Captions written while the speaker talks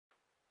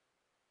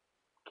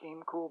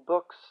Game Cool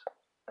Books,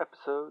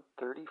 episode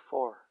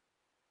 34.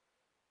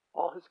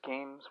 All his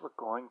games were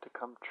going to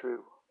come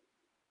true.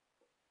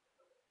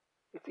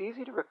 It's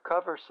easy to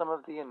recover some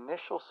of the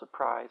initial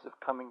surprise of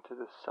coming to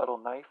this subtle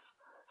knife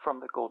from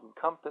the Golden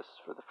Compass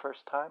for the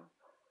first time.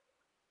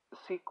 The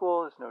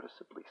sequel is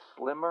noticeably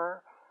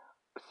slimmer,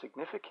 with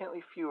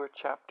significantly fewer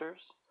chapters,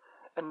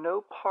 and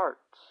no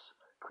parts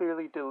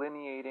clearly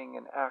delineating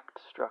an act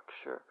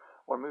structure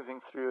or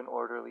moving through an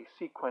orderly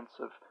sequence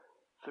of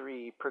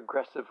 3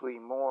 progressively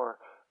more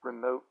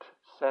remote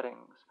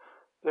settings.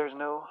 There's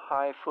no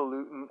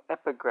highfalutin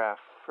epigraph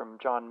from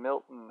John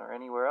Milton or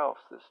anywhere else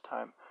this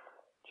time.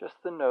 Just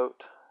the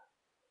note.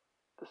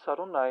 The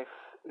Subtle Knife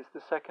is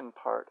the second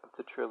part of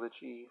the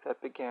trilogy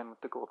that began with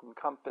the Golden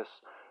Compass.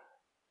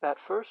 That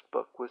first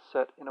book was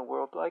set in a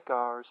world like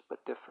ours,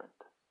 but different.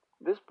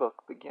 This book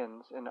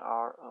begins in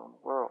our own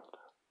world.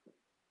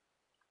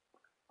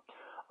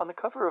 On the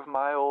cover of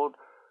my old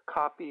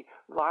copy,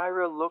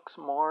 Lyra looks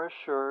more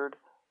assured,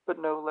 but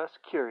no less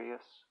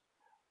curious.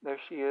 There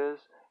she is,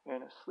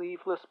 in a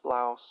sleeveless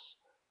blouse,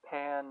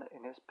 Pan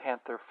in his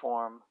panther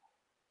form.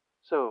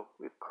 So,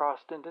 we've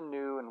crossed into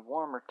new and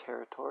warmer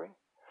territory,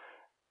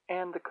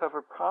 and the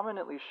cover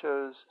prominently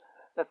shows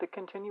that the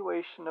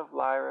continuation of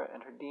Lyra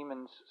and her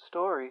demon's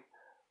story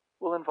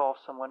will involve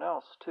someone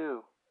else,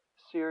 too.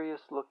 A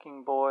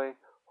serious-looking boy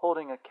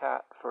holding a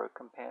cat for a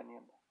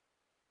companion.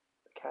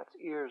 The cat's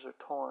ears are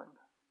torn.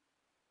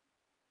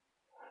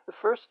 The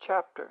first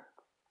chapter,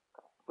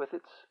 with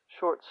its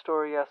short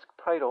story-esque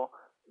title,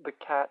 The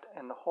Cat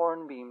and the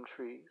Hornbeam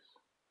Trees,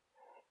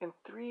 in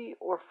 3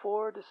 or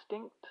 4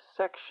 distinct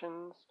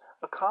sections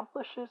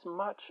accomplishes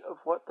much of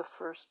what the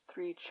first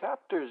 3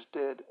 chapters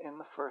did in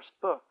the first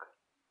book.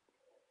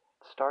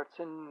 It starts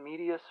in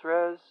medias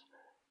res,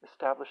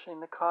 establishing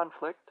the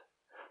conflict,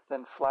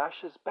 then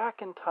flashes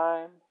back in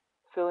time,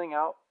 filling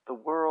out the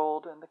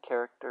world and the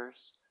characters,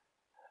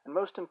 and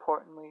most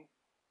importantly,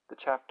 the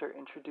chapter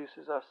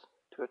introduces us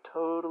to a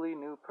totally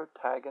new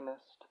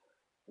protagonist,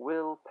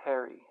 Will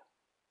Perry,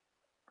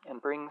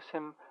 and brings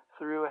him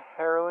through a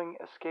harrowing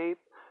escape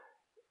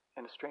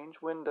and a strange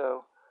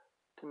window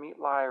to meet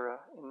Lyra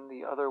in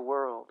the other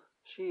world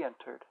she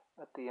entered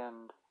at the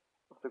end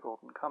of the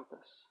Golden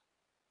Compass.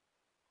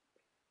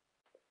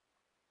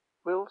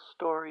 Will's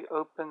story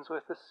opens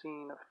with a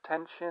scene of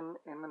tension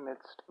in the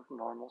midst of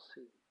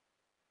normalcy.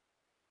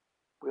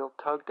 Will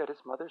tugged at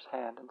his mother's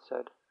hand and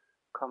said,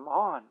 "Come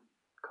on,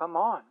 come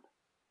on."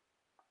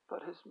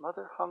 But his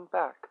mother hung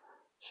back.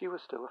 She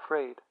was still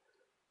afraid.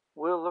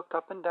 Will looked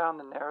up and down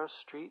the narrow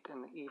street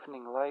in the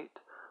evening light,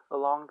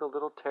 along the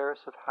little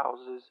terrace of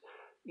houses,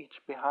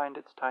 each behind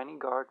its tiny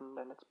garden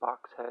and its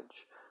box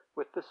hedge,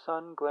 with the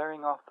sun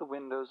glaring off the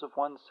windows of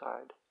one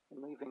side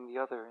and leaving the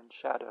other in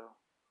shadow.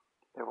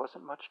 There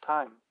wasn't much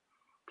time.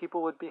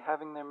 People would be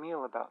having their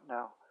meal about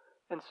now,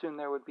 and soon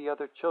there would be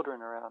other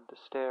children around to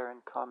stare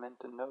and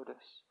comment and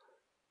notice.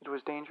 It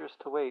was dangerous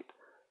to wait,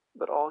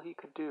 but all he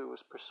could do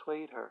was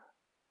persuade her,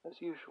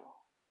 as usual.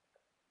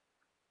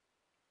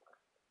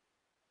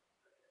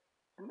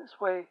 In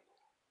this way,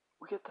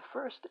 we get the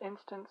first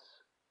instance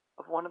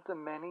of one of the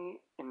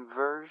many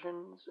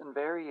inversions and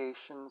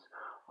variations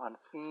on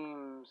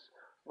themes,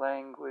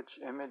 language,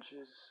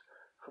 images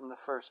from the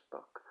first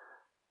book.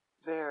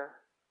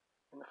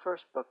 In the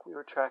first book, we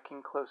were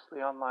tracking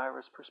closely on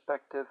Lyra's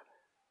perspective,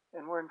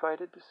 and were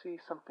invited to see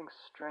something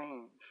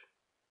strange,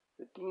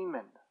 the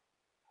demon,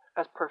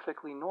 as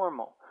perfectly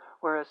normal,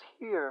 whereas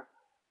here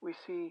we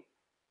see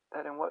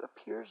that in what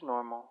appears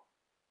normal,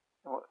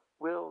 and what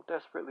Will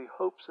desperately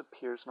hopes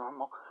appears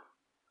normal,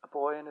 a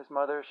boy and his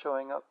mother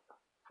showing up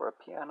for a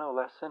piano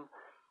lesson,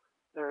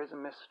 there is a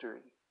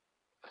mystery,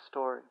 a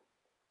story.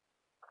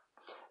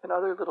 And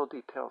other little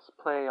details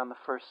play on the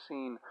first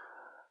scene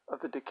of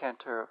the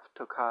Decanter of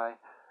Tokai,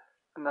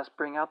 and thus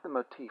bring out the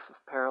motif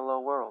of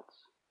parallel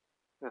worlds.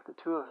 We have the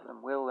two of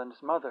them, Will and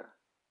his mother,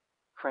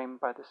 framed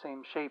by the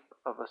same shape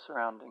of a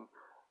surrounding,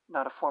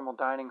 not a formal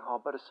dining hall,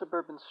 but a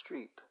suburban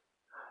street.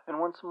 And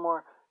once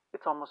more,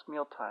 it's almost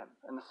mealtime,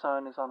 and the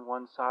sun is on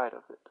one side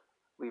of it,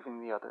 leaving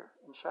the other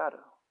in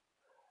shadow.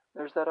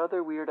 There's that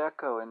other weird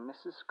echo in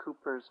Mrs.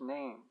 Cooper's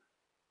name.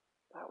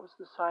 That was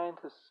the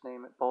scientist's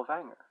name at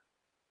Bolvangar.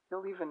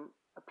 He'll even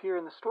appear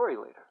in the story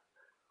later.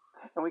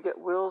 And we get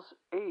Will's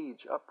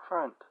age up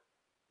front.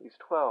 He's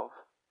 12.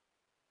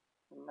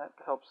 And that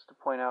helps to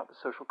point out the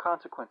social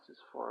consequences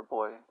for a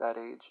boy that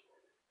age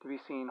to be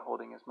seen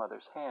holding his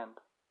mother's hand.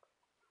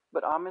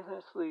 But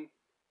ominously,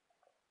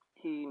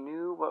 he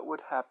knew what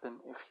would happen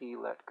if he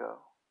let go.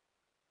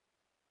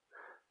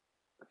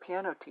 The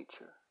piano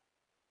teacher,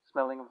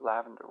 smelling of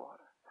lavender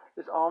water,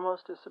 is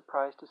almost as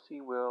surprised to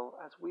see Will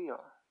as we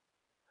are.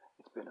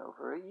 It's been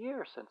over a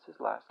year since his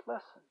last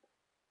lesson.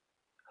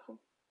 I think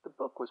the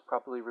book was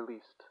probably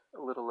released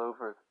a little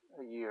over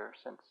a year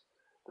since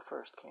the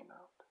first came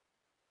out.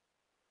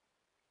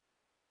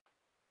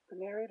 The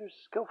narrator's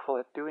skillful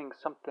at doing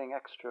something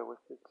extra with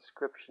the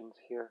descriptions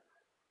here,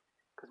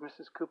 because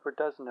Mrs. Cooper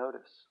does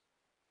notice.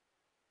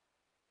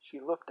 She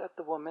looked at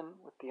the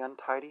woman with the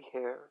untidy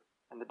hair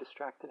and the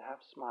distracted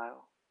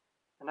half-smile,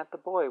 and at the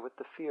boy with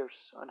the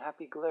fierce,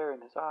 unhappy glare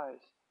in his eyes,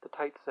 the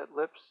tight-set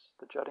lips,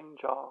 the jutting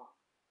jaw.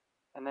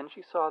 And then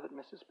she saw that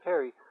Mrs.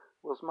 Perry,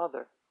 Will's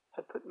mother,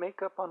 had put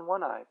makeup on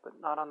one eye but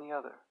not on the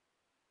other,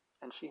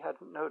 and she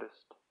hadn't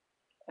noticed,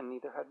 and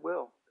neither had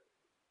Will.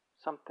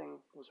 Something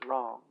was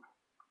wrong.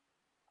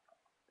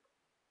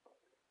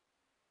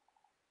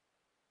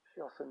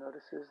 She also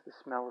notices the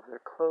smell of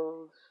their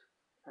clothes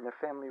and their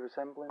family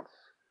resemblance.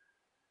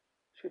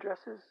 She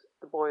addresses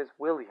the boy as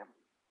William,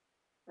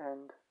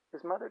 and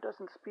his mother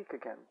doesn't speak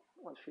again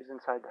when she's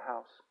inside the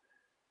house.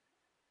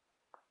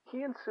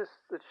 He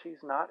insists that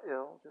she's not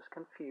ill, just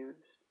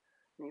confused,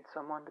 needs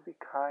someone to be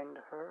kind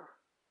to her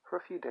for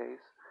a few days.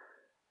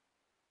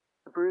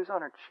 The bruise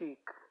on her cheek,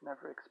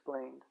 never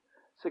explained,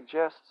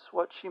 suggests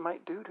what she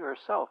might do to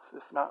herself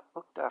if not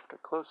looked after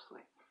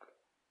closely.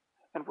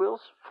 And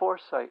Will's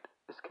foresight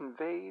is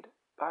conveyed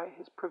by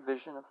his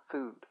provision of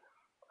food,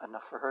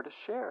 enough for her to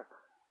share,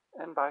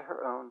 and by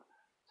her own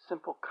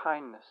simple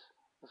kindness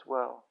as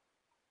well.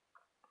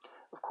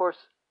 Of course,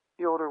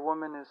 the older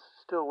woman is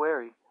still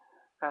wary,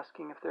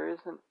 asking if there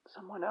isn't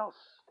someone else,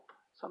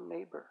 some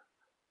neighbor.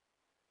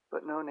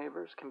 But no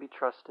neighbors can be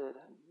trusted,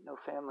 and no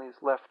family is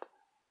left.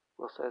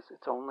 Will says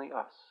it's only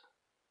us.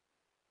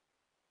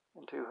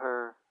 And to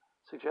her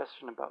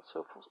suggestion about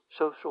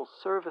social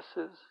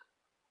services,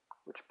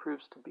 which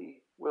proves to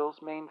be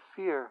Will's main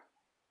fear,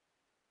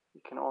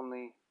 he can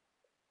only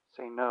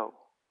say no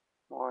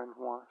more and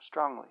more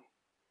strongly.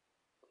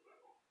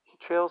 He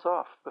trails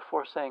off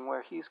before saying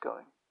where he's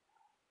going,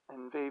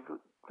 and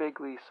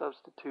vaguely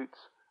substitutes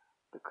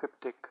the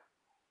cryptic,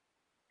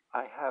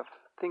 "I have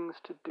things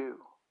to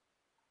do."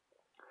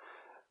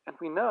 And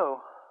we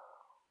know,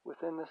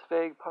 within this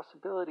vague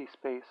possibility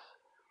space,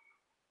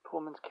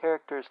 Pullman's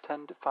characters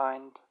tend to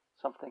find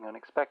something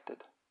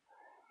unexpected.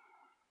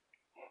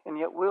 And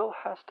yet Will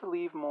has to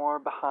leave more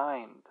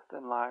behind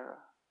than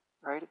Lyra,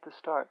 right at the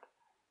start,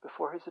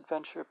 before his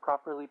adventure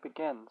properly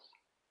begins.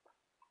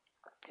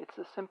 It's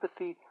the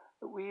sympathy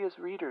that we as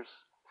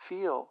readers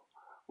feel,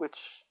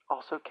 which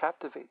also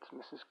captivates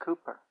Mrs.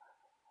 Cooper.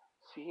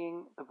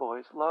 Seeing the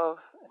boy's love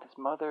and his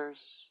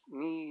mother's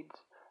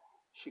needs,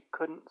 she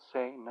couldn't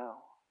say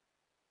no.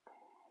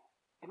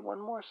 In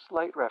one more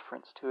slight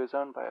reference to his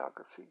own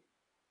biography,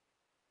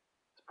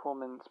 as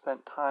Pullman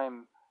spent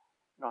time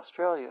in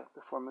Australia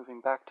before moving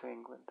back to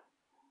England,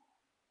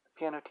 the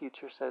piano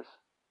teacher says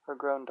her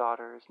grown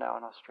daughter is now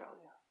in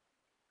Australia.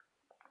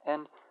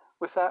 And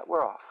with that,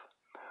 we're off.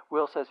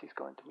 Will says he's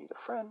going to meet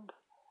a friend,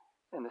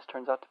 and this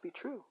turns out to be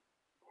true.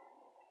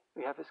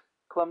 We have his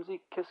clumsy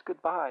kiss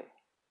goodbye,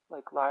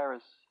 like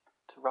Lyra's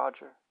to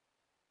Roger.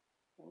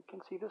 And we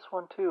can see this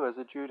one too as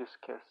a Judas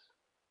kiss,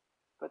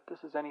 but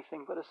this is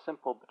anything but a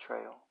simple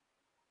betrayal.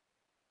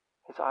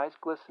 His eyes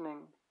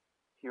glistening,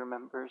 he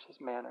remembers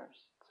his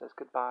manners, says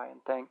goodbye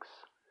and thanks,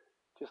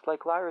 just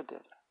like Lyra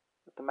did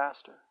with the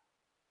master,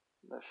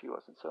 though she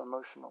wasn't so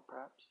emotional,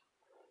 perhaps.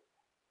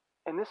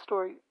 In this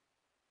story,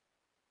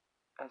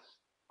 as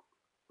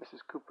Mrs.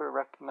 Cooper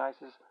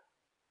recognizes,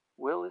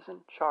 Will is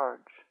in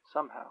charge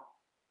somehow.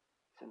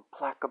 He's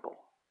implacable.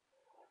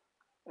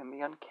 And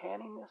the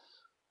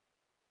uncanniness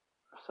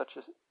of such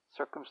a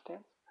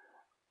circumstance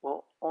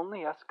will only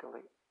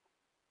escalate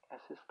as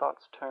his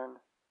thoughts turn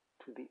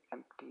to the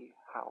empty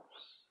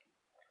house.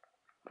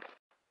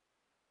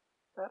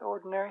 That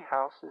ordinary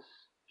house is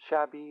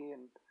shabby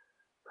and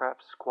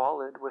perhaps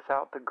squalid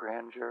without the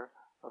grandeur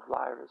of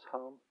Lyra's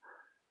home.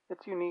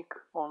 It's unique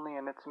only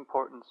in its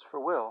importance for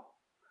Will.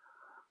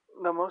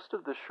 Though most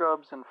of the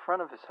shrubs in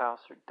front of his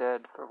house are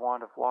dead for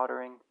want of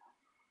watering,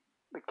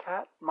 the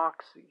cat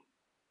Moxie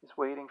is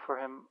waiting for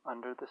him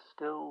under the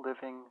still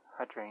living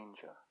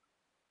hydrangea.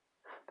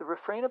 The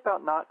refrain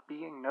about not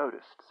being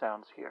noticed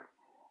sounds here.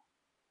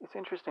 It's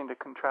interesting to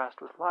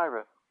contrast with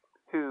Lyra,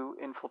 who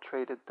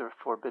infiltrated the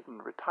forbidden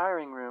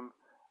retiring room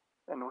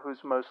and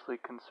who's mostly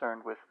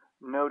concerned with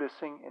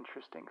noticing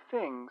interesting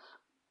things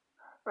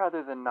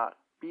rather than not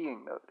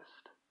being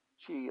noticed.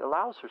 She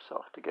allows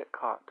herself to get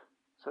caught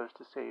so as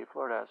to save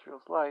Lord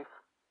Asriel's life,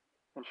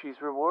 and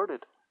she's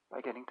rewarded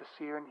by getting to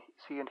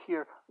see and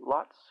hear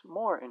lots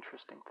more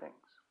interesting things.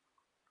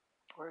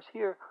 Whereas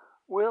here,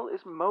 Will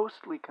is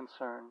mostly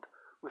concerned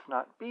with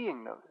not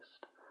being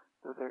noticed,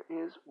 though there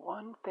is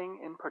one thing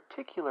in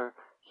particular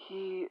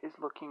he is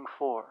looking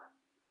for,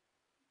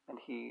 and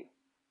he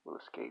will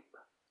escape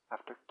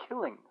after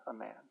killing a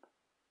man.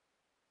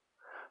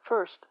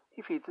 First,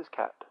 he feeds his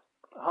cat,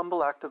 a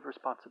humble act of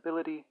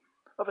responsibility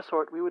of a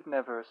sort we would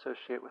never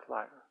associate with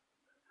Lyra.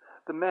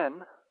 The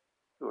men,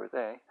 who are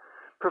they,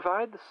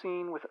 provide the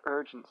scene with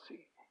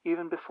urgency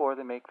even before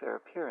they make their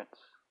appearance.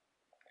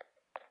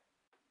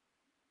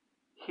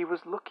 He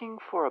was looking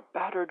for a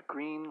battered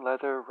green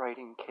leather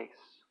writing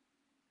case.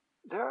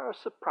 There are a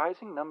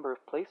surprising number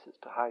of places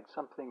to hide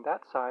something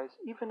that size,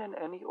 even in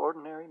any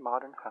ordinary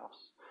modern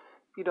house.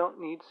 You don't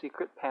need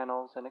secret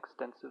panels and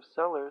extensive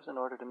cellars in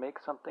order to make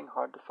something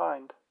hard to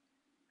find.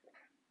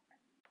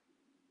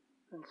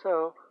 And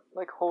so,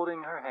 like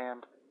holding her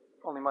hand,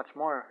 only much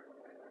more,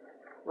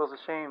 Will's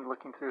ashamed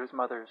looking through his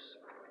mother's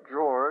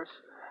drawers,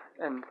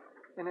 and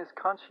In his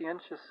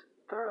conscientious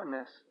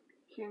thoroughness,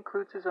 he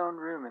includes his own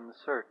room in the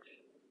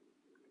search,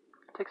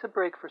 takes a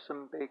break for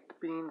some baked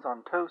beans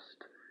on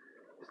toast,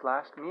 his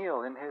last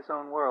meal in his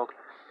own world,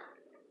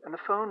 and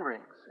the phone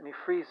rings and he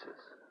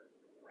freezes.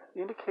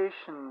 The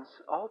indications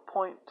all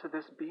point to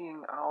this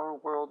being our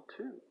world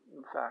too,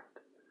 in fact.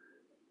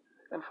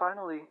 And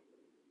finally,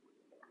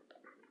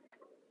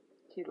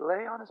 he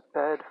lay on his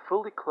bed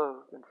fully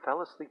clothed and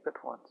fell asleep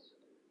at once,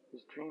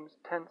 his dreams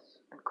tense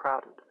and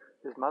crowded,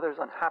 his mother's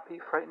unhappy,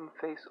 frightened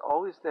face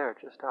always there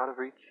just out of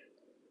reach.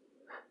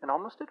 And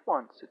almost at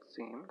once, it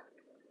seemed,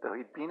 though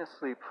he'd been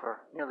asleep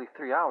for nearly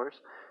 3 hours,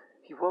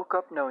 he woke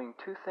up knowing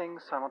two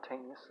things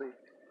simultaneously.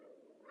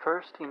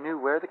 First, he knew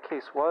where the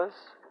case was,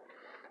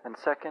 and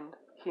second,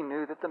 he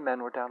knew that the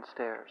men were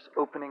downstairs,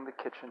 opening the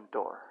kitchen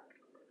door.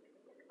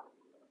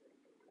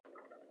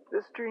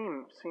 This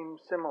dream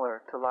seems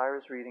similar to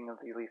Lyra's reading of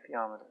the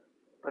alethiometer,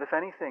 but if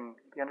anything,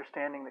 the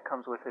understanding that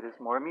comes with it is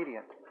more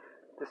immediate.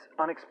 This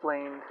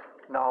unexplained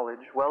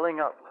knowledge welling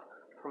up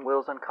from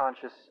Will's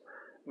unconscious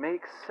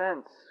makes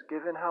sense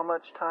given how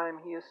much time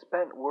he has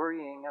spent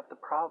worrying at the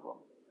problem.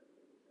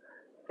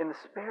 In the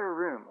spare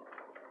room,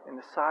 in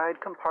the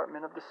side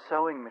compartment of the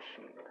sewing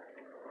machine,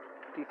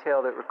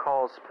 detail that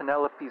recalls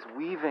Penelope's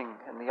weaving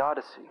in the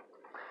Odyssey,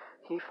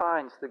 he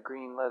finds the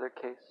green leather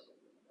case.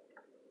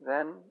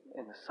 Then,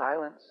 in the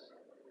silence,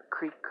 the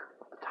creak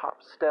of the top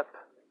step,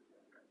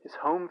 his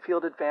home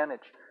field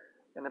advantage,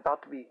 and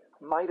about to be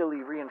mightily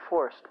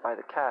reinforced by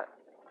the cat,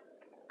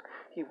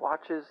 he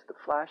watches the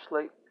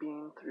flashlight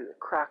beam through the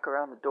crack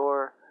around the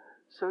door,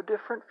 so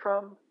different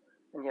from,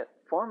 and yet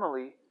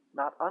formally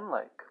not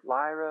unlike,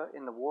 Lyra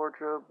in the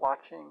wardrobe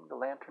watching the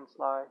lantern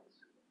slides.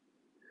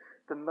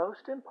 The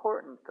most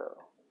important, though,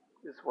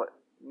 is what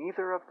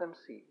neither of them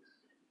sees.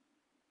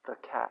 The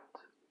cat,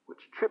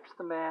 which trips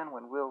the man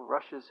when Will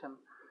rushes him.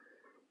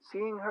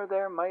 Seeing her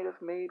there might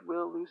have made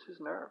Will lose his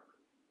nerve.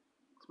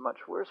 It's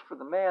much worse for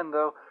the man,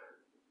 though.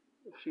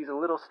 If she's a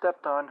little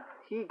stepped on,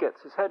 he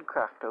gets his head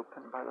cracked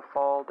open by the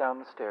fall down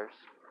the stairs.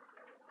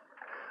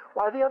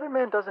 Why the other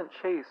man doesn't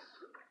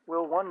chase,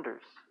 Will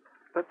wonders,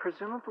 but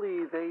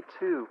presumably they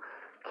too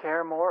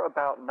care more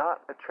about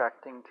not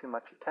attracting too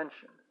much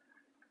attention,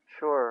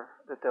 sure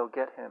that they'll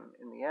get him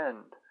in the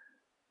end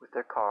with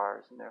their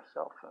cars and their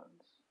cell phones.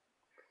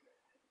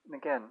 And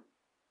again,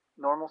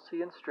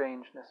 normalcy and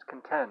strangeness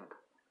contend.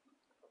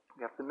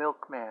 We have the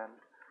milkman,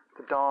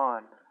 the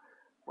dawn,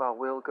 while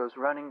Will goes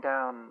running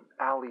down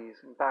alleys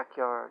and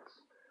backyards,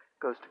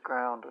 goes to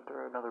ground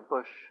under another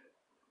bush.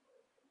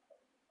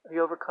 He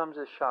overcomes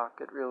his shock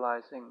at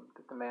realizing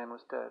that the man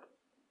was dead.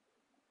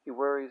 He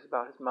worries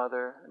about his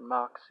mother and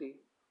Moxie.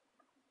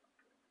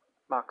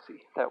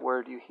 Moxie, that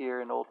word you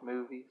hear in old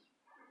movies,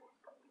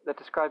 that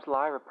describes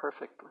Lyra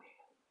perfectly.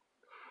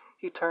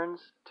 He turns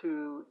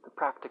to the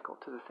practical,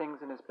 to the things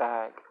in his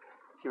bag.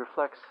 He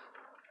reflects,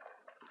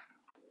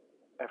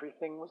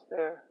 everything was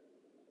there.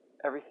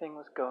 Everything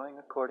was going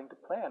according to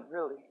plan,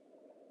 really,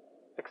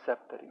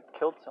 except that he'd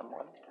killed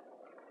someone.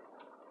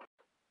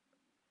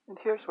 And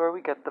here's where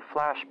we get the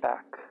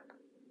flashback,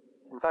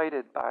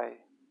 invited by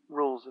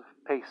rules of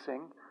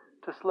pacing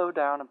to slow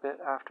down a bit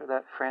after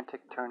that frantic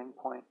turning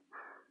point.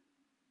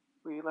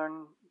 We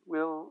learn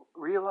Will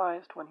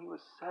realized when he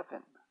was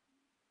 7.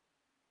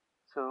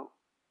 So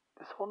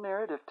this whole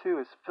narrative, too,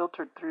 is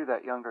filtered through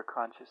that younger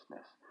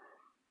consciousness,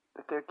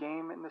 that their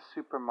game in the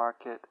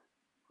supermarket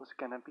was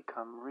going to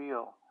become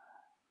real.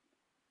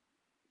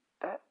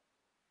 That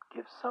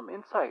gives some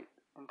insight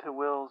into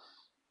Will's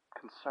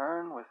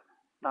concern with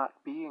not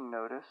being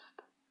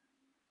noticed,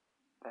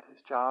 that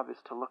his job is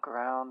to look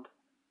around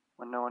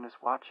when no one is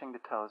watching to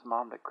tell his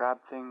mom to grab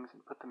things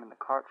and put them in the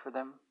cart for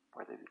them,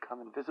 where they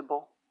become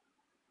invisible.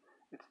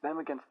 It's them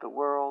against the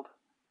world,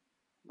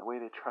 and the way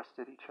they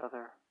trusted each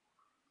other.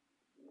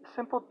 The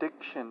simple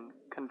diction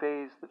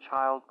conveys the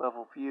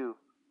child-level view,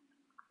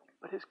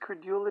 but his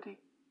credulity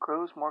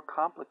grows more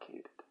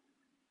complicated.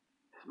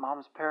 His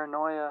mom's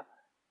paranoia,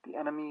 the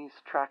enemies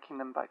tracking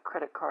them by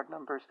credit card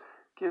numbers,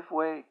 give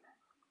way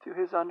to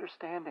his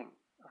understanding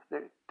of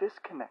their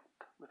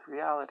disconnect with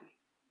reality.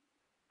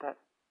 That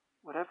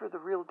whatever the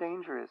real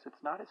danger is,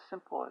 it's not as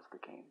simple as the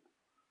game.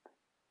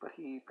 But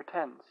he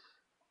pretends,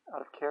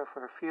 out of care for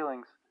her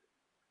feelings.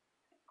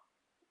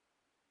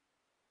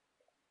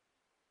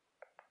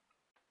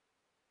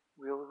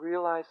 Will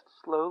realized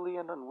slowly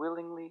and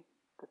unwillingly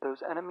that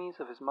those enemies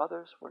of his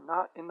mother's were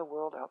not in the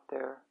world out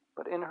there,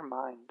 but in her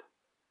mind.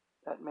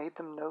 That made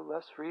them no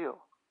less real,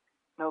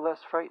 no less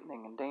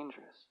frightening and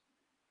dangerous.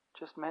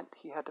 Just meant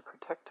he had to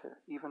protect her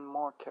even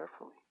more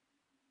carefully.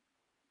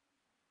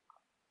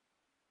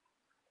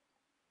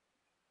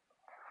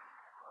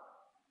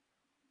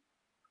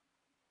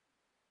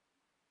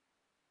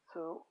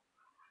 So,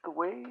 the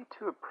way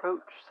to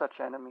approach such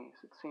enemies,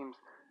 it seems,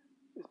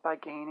 is by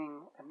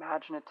gaining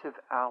imaginative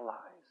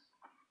allies.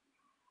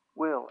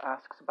 Will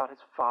asks about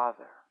his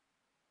father.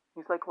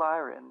 He's like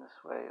Lyra in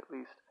this way, at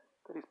least,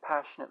 that he's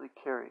passionately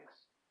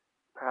curious.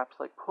 Perhaps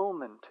like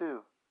Pullman, too,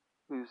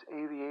 whose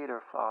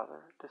aviator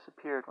father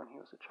disappeared when he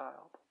was a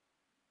child.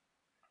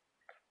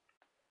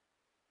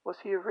 Was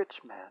he a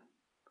rich man?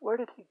 Where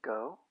did he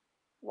go?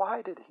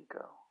 Why did he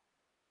go?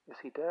 Is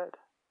he dead?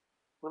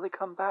 Will he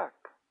come back?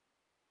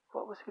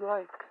 What was he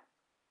like?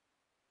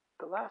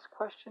 The last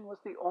question was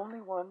the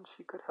only one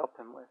she could help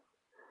him with.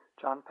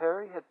 John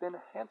Perry had been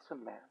a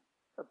handsome man,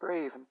 a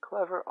brave and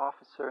clever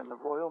officer in the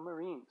Royal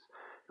Marines,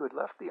 who had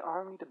left the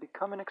army to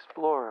become an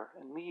explorer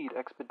and lead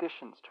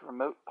expeditions to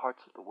remote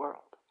parts of the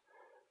world.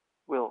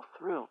 Will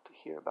thrilled to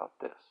hear about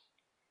this.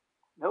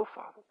 No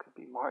father could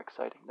be more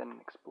exciting than an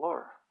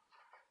explorer.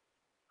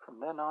 From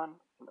then on,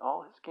 in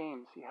all his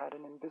games, he had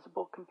an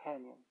invisible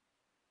companion.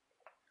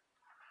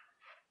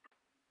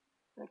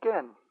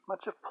 Again,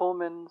 much of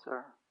Pullman's,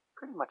 or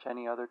pretty much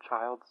any other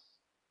child's,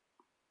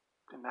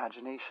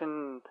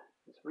 imagination,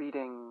 his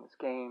reading, his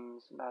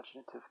games,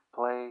 imaginative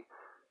play,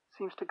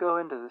 seems to go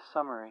into this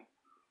summary.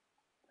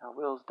 How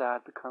Will's dad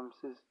becomes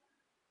his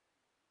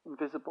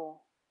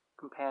invisible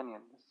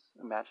companion,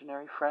 his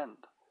imaginary friend,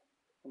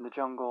 in the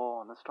jungle,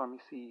 on the stormy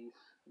seas,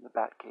 in the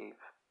Batcave.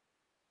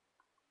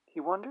 He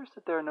wonders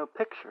that there are no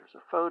pictures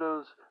or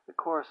photos that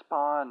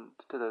correspond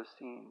to those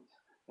scenes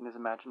in his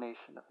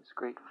imagination of his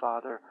great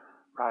father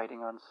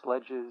riding on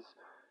sledges,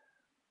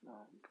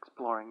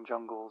 exploring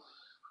jungles,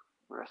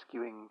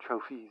 rescuing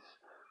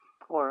trophies.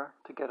 Or,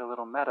 to get a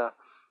little meta,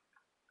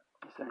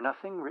 is there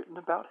nothing written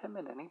about him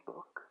in any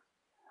book?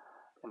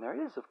 And there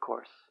is, of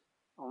course,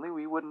 only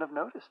we wouldn't have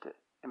noticed it,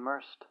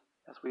 immersed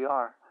as we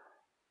are.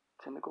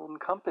 It's in the Golden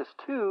Compass,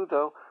 too,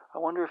 though I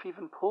wonder if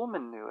even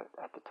Pullman knew it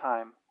at the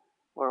time,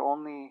 or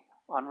only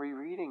on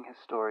rereading his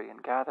story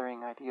and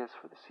gathering ideas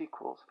for the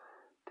sequels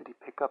did he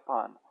pick up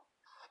on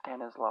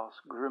Stanislaus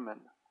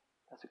Grumman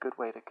as a good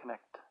way to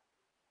connect.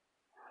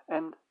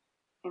 And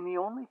in the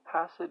only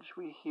passage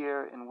we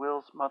hear in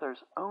Will's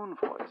mother's own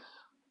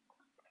voice,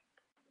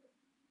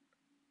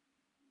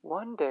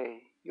 "One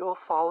day you'll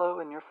follow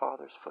in your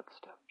father's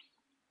footsteps.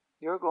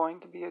 You're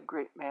going to be a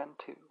great man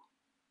too.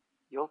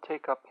 You'll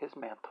take up his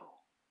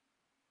mantle."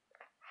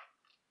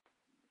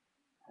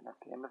 And at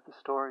the end of the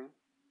story,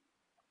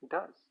 he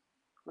does,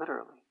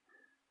 literally.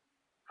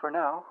 For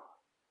now,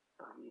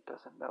 though he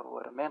doesn't know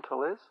what a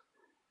mantle is,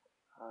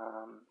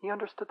 he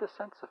understood the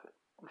sense of it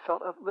and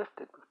felt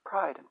uplifted with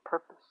pride and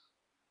purpose.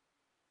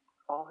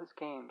 All his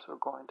games were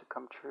going to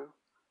come true.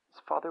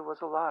 His father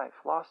was alive,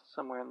 lost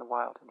somewhere in the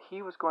wild, and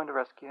he was going to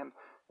rescue him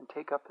and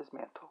take up his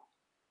mantle.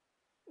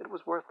 It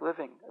was worth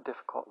living a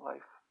difficult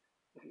life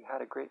if you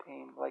had a great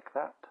aim like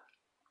that.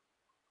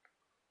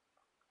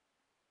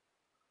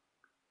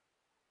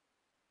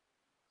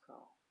 So,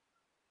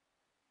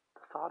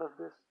 the thought of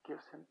this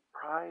gives him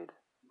pride,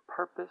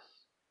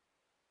 purpose,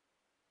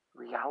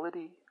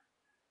 reality.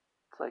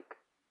 It's like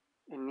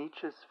in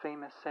Nietzsche's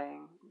famous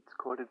saying, it's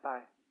quoted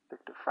by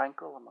Viktor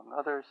Frankl, among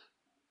others,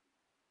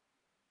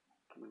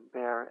 can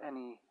bear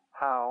any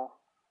how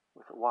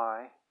with a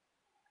why.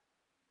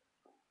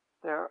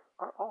 There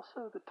are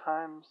also the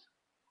times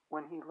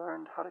when he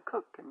learned how to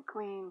cook and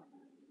clean,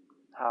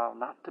 how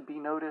not to be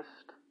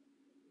noticed,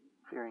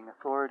 fearing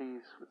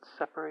authorities would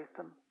separate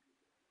them.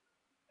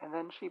 And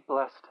then she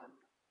blessed him.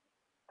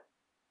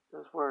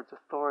 Those words,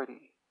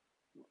 authority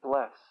and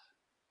bless,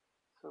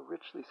 so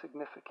richly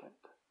significant,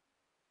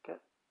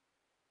 get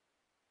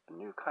a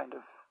new kind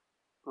of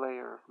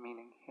layer of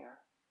meaning here.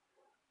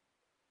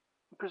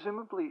 And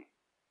presumably,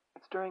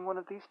 it's during one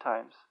of these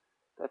times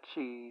that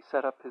she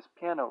set up his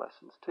piano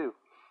lessons too.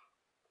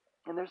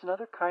 And there's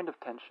another kind of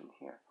tension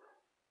here.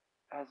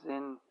 As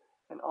in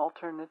an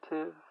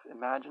alternative,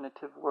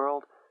 imaginative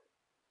world,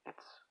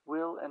 it's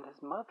Will and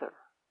his mother,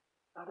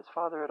 not his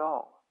father at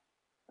all,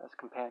 as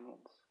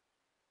companions.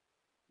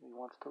 He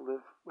wants to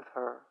live with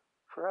her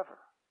forever.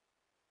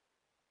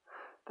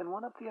 Then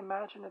one of the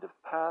imaginative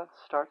paths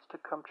starts to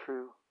come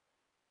true,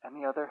 and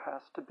the other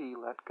has to be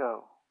let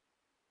go,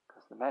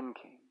 because the men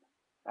came,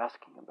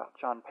 asking about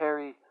John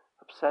Perry,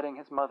 upsetting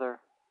his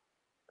mother,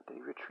 but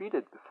they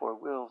retreated before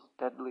Will's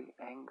deadly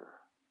anger.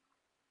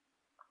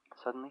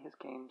 Suddenly his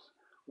games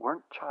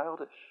weren't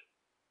childish.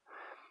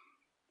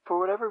 For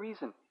whatever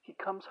reason, he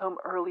comes home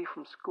early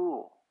from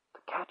school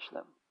to catch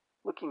them,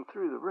 looking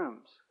through the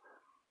rooms.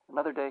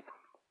 Another day,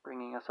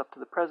 bringing us up to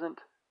the present,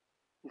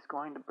 he's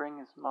going to bring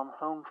his mom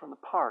home from the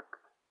park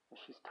as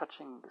she's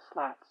touching the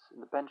slats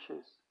and the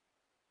benches.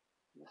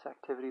 And this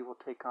activity will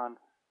take on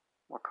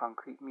more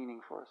concrete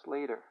meaning for us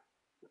later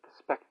with the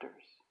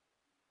specters,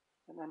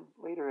 and then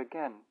later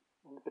again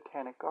in the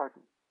Botanic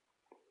Garden.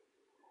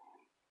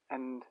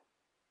 And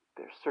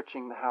they're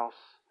searching the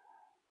house.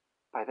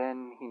 By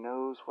then he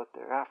knows what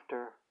they're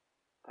after,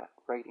 that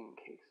writing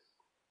case,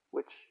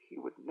 which he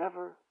would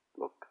never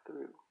look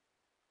through,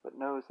 but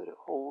knows that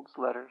it holds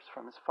letters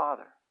from his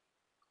father.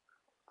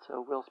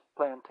 So Will's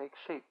plan takes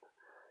shape.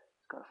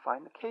 He's going to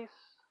find the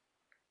case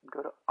and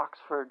go to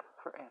Oxford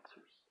for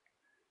answers.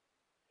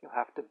 He'll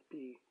have to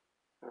be,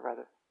 or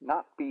rather,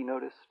 not be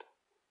noticed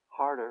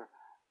harder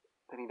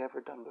than he'd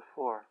ever done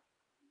before.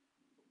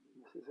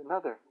 This is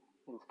another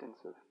instance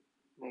of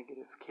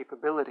negative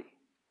capability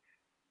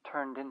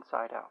turned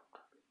inside out.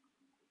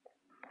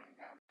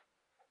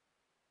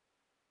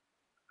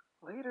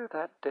 Later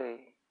that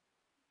day,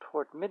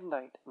 Toward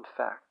midnight, in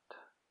fact,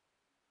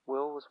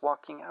 Will was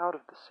walking out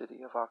of the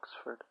city of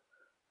Oxford,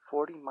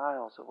 40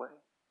 miles away.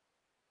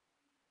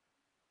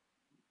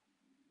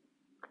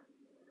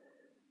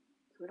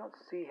 So we don't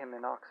see him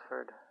in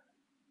Oxford,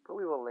 but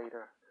we will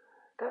later.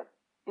 That,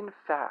 in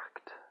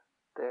fact,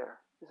 there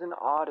is an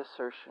odd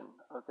assertion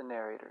of the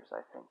narrators,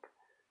 I think,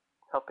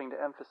 helping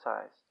to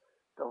emphasize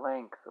the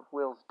length of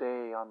Will's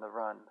day on the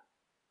run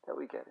that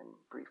we get in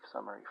brief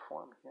summary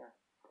form here.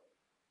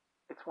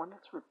 It's one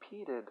that's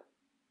repeated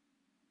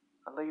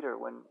later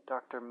when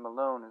Dr.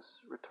 Malone is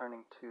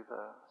returning to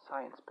the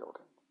science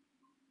building.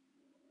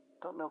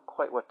 Don't know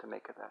quite what to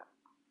make of that.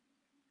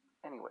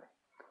 Anyway,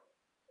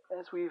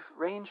 as we've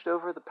ranged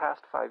over the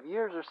past 5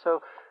 years or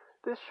so,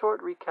 this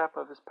short recap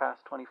of his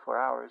past 24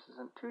 hours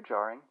isn't too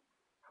jarring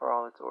for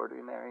all its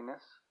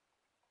ordinariness.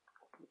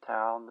 The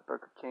town, the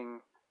Burger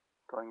King,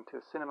 going to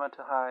a cinema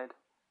to hide,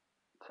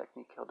 the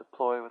technique he'll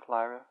deploy with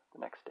Lyra the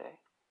next day,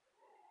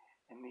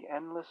 and the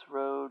endless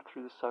road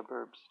through the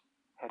suburbs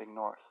heading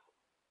north.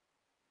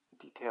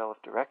 The detail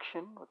of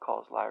direction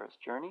recalls Lyra's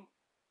journey,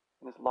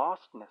 and his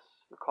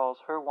lostness recalls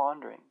her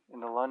wandering in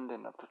the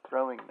London of the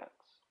throwing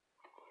nets.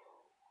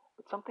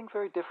 But something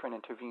very different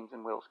intervenes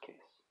in Will's case.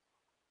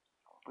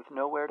 With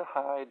nowhere to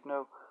hide,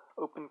 no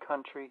open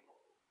country,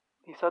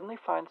 he suddenly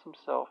finds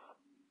himself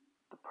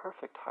the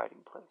perfect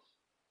hiding place.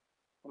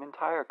 An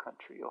entire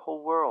country, a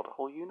whole world, a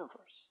whole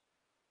universe.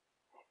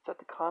 It's at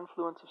the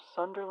confluence of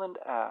Sunderland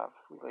Ave,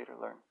 we later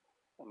learn,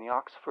 and the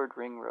Oxford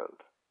Ring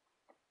Road.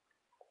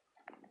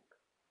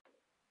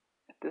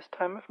 At this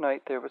time of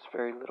night there was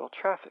very little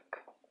traffic,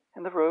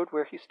 and the road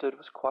where he stood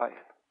was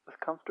quiet, with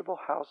comfortable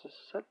houses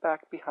set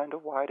back behind a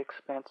wide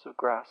expanse of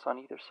grass on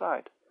either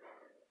side.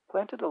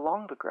 Planted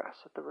along the grass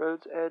at the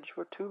road's edge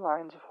were 2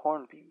 lines of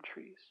hornbeam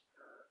trees,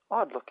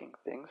 odd-looking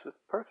things with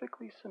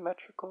perfectly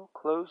symmetrical,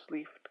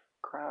 close-leafed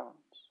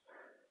crowns,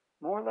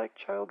 more like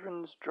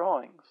children's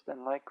drawings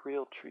than like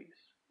real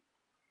trees.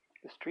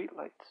 The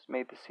streetlights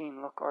made the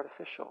scene look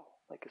artificial,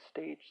 like a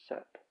stage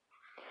set.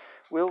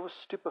 Will was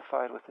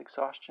stupefied with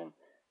exhaustion,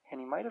 and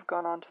he might have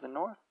gone on to the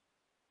north,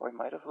 or he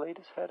might have laid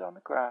his head on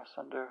the grass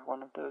under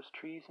one of those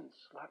trees and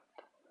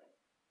slept.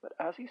 But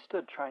as he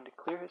stood trying to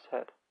clear his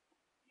head,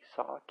 he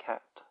saw a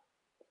cat.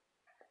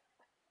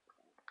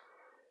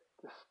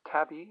 This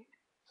tabby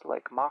is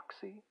like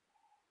Moxie,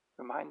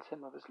 reminds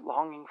him of his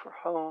longing for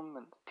home,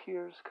 and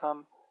tears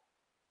come.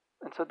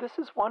 And so this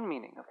is one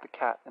meaning of the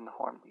cat in the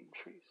hornbeam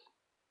trees.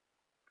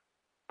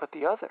 But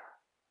the other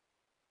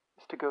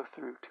is to go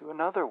through to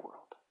another world.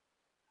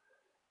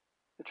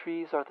 The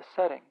trees are the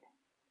setting,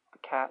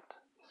 the cat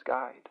is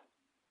guide.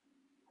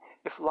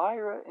 If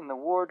Lyra in the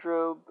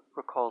wardrobe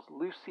recalls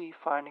Lucy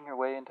finding her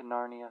way into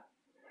Narnia,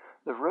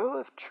 the row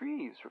of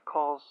trees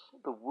recalls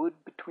the wood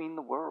between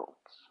the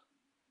worlds.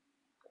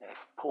 If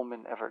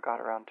Pullman ever got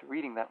around to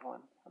reading that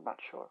one, I'm not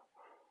sure.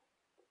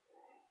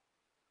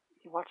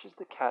 He watches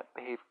the cat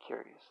behave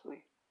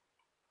curiously,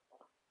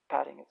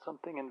 patting at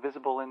something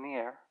invisible in the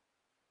air,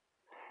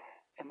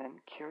 and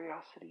then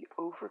curiosity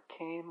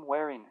overcame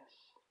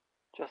wariness,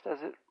 just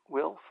as it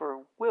will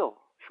for Will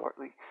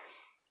shortly,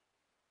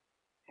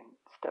 and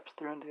steps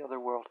through into the other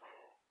world.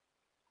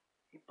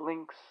 He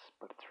blinks,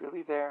 but it's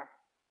really there,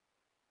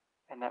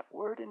 and that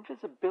word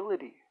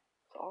invisibility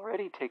has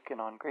already taken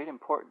on great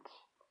importance,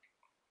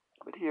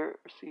 but here it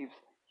receives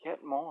yet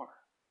more.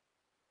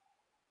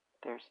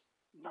 There's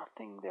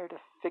nothing there to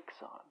fix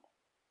on,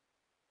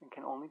 and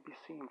can only be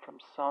seen from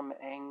some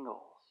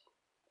angles.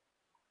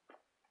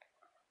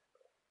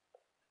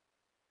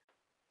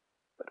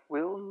 But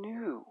Will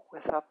knew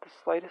without the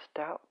slightest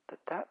doubt that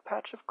that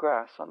patch of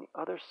grass on the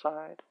other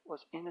side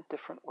was in a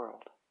different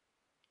world.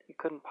 He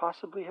couldn't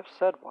possibly have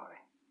said why.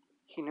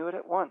 He knew it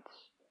at once,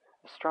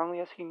 as strongly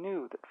as he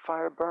knew that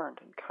fire burned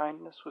and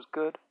kindness was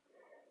good.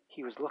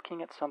 He was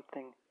looking at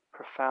something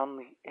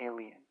profoundly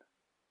alien.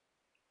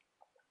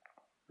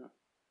 And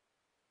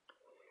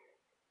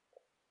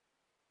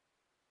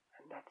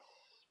that's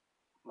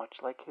much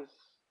like his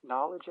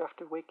knowledge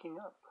after waking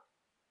up.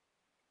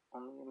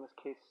 Only in this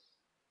case,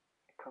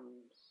 it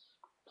comes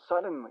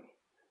suddenly,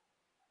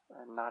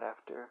 and not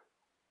after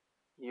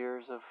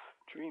years of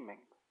dreaming.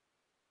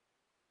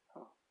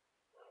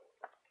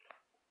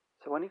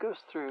 So when he goes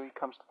through, he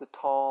comes to the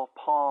tall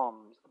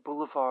palms, the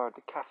boulevard,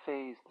 the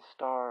cafes, the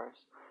stars,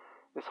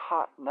 this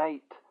hot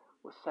night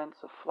with scents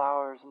of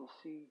flowers in the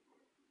sea,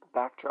 the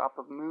backdrop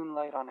of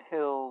moonlight on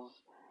hills,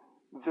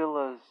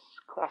 villas,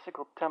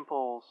 classical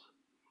temples.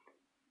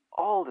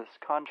 All this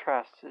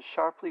contrasts as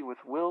sharply with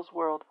Will's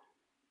world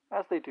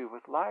as they do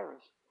with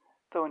Lyra's,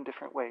 though in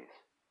different ways.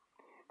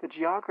 The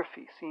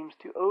geography seems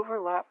to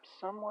overlap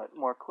somewhat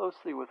more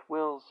closely with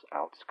Will's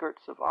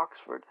outskirts of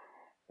Oxford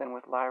than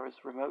with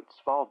Lyra's remote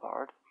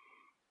Svalbard,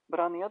 but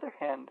on the other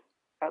hand,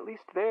 at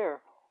least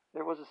there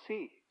was a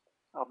sea,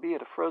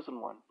 albeit a frozen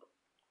one.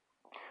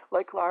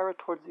 Like Lyra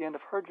towards the end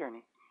of her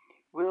journey,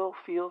 Will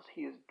feels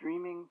he is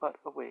dreaming but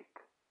awake,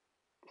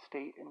 the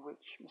state in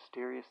which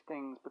mysterious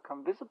things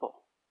become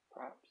visible,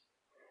 perhaps.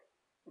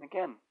 And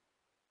again,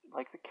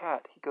 like the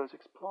cat, he goes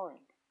exploring.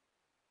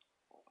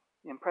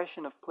 The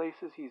impression of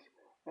places he's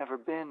never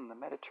been, the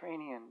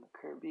Mediterranean, the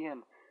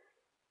Caribbean,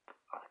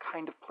 the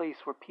kind of place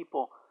where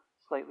people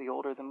slightly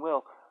older than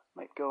Will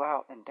might go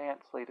out and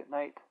dance late at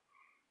night.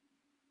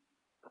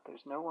 But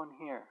there's no one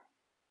here.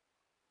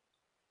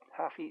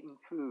 Half-eaten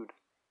food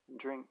and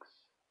drinks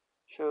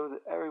show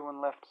that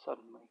everyone left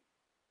suddenly.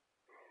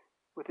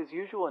 With his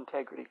usual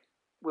integrity,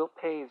 Will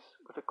pays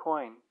with a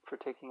coin for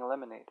taking a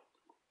lemonade.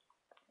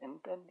 And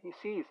then he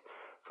sees,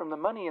 from the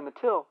money in the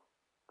till,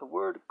 the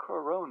word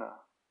corona,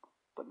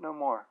 but no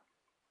more.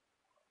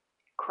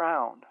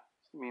 Crown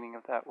is the meaning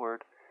of that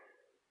word,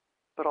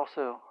 but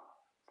also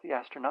the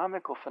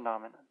astronomical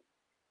phenomenon.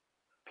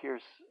 It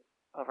appears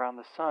around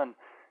the sun,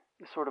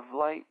 the sort of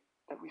light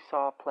that we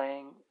saw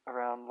playing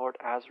around Lord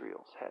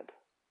Asriel's head.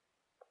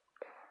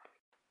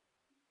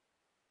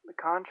 The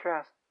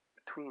contrast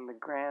between the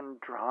grand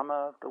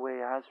drama of the way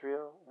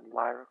Asriel and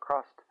Lyra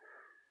crossed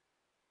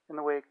and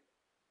the way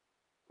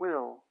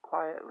Will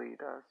quietly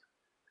does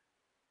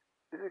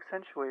is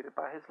accentuated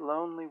by his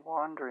lonely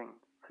wandering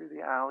through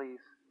the alleys,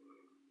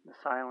 the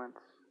silence,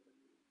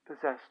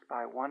 possessed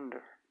by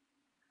wonder.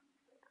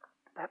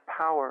 That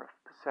power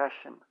of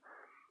possession,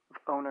 of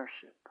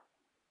ownership,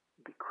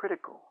 would be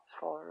critical as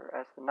far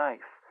as the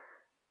knife,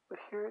 but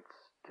here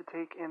it's to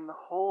take in the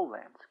whole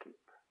landscape.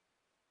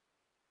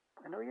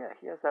 And oh yeah,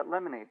 he has that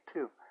lemonade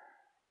too.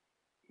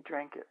 He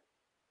drank it.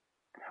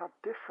 And how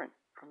different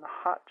from the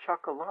hot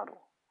chocolate.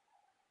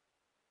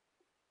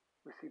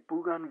 We see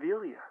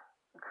bougainvillea,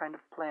 a kind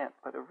of plant,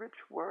 but a rich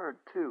word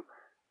too.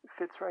 It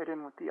fits right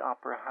in with the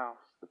opera house,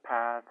 the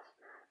paths,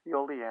 the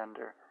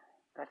oleander,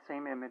 that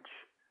same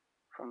image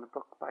from the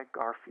book by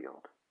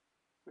Garfield,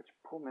 which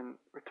Pullman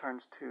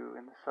returns to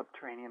in the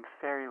subterranean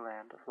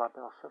fairyland of La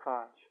Belle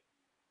Sauvage.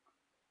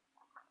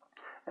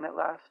 And at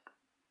last,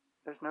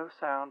 there's no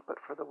sound but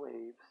for the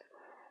waves,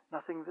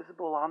 nothing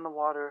visible on the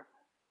water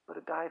but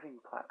a diving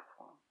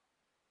platform.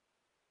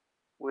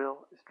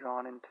 Will is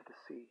drawn into the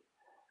sea.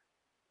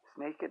 His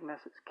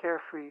nakedness is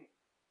carefree,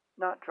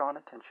 not drawn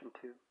attention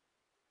to.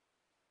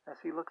 As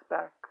he looks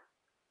back,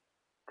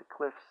 the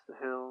cliffs, the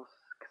hills,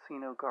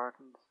 casino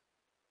gardens,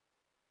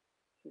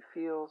 he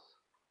feels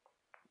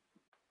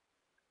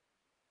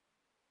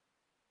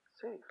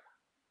safe.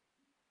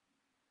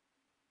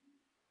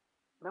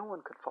 No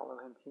one could follow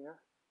him here.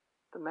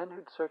 The men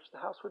who'd searched the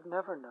house would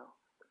never know.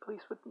 The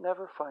police would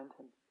never find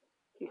him.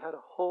 He had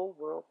a whole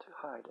world to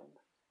hide in.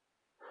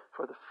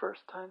 For the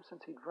first time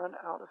since he'd run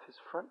out of his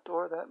front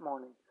door that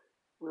morning,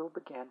 Will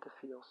began to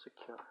feel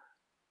secure.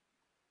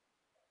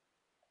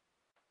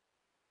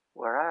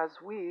 Whereas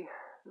we,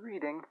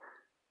 reading,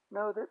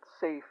 know that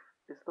safe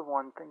is the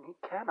one thing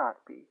he cannot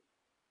be,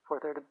 for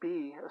there to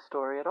be a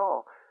story at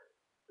all.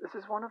 This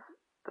is one of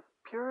the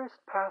purest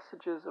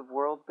passages of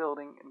world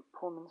building in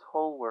Pullman's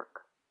whole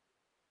work,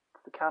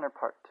 the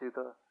counterpart to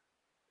the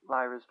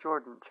Lyra's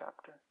Jordan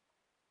chapter,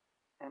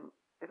 and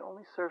it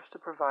only serves to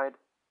provide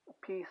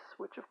a peace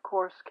which of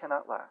course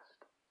cannot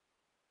last.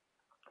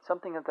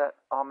 Something of that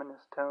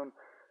ominous tone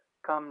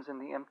comes in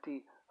the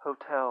empty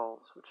hotels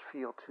which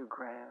feel too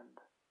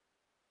grand.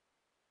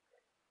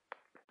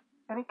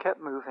 And he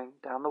kept moving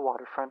down the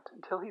waterfront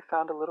until he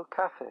found a little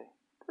cafe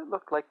that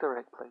looked like the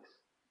right place.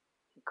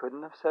 He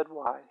couldn't have said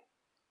why.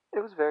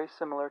 It was very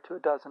similar to a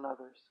dozen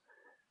others,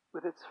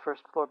 with its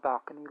first-floor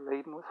balcony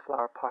laden with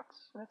flower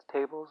pots and its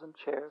tables and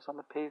chairs on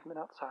the pavement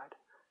outside.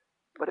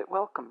 But it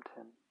welcomed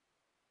him.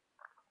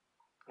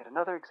 Yet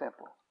another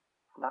example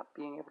of not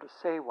being able to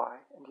say why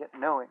and yet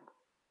knowing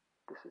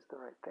this is the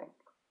right thing.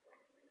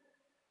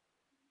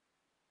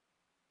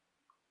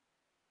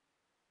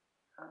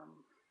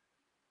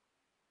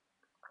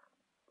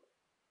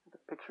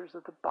 The pictures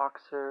of the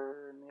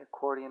boxer and the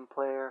accordion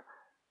player,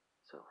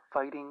 so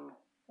fighting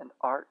and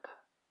art,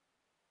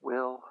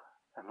 Will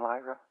and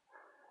Lyra.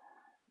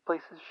 The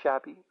place is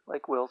shabby,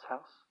 like Will's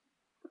house,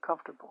 but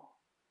comfortable,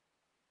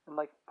 and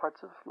like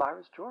parts of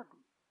Lyra's Jordan.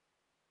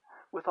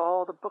 With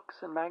all the books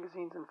and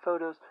magazines and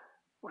photos,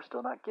 we're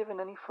still not given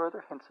any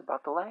further hints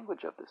about the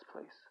language of this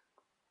place.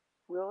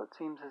 Will, it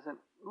seems, isn't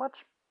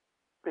much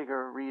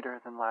bigger a reader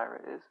than Lyra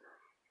is,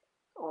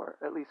 or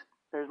at least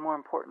there's more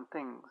important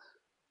things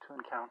to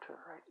encounter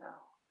right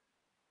now.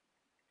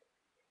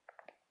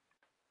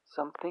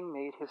 Something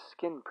made his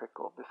skin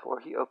prickle before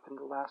he opened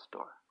the last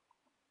door.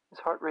 His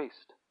heart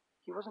raced.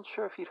 He wasn't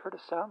sure if he'd heard a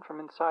sound from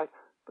inside,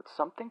 but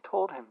something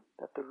told him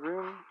that the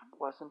room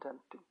wasn't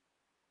empty.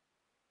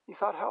 He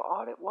thought how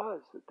odd it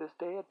was that this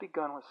day had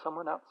begun with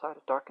someone outside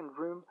a darkened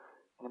room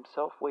and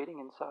himself waiting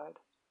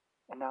inside,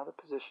 and now the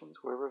positions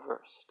were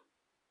reversed.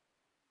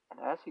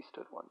 And as he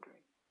stood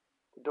wondering,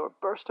 the door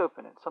burst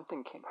open and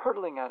something came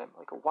hurtling at him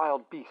like a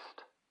wild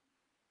beast.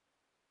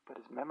 But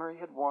his memory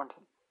had warned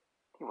him.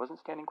 He wasn't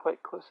standing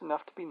quite close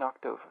enough to be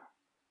knocked over.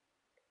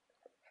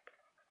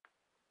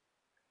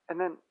 And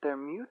then their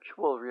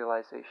mutual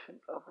realization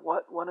of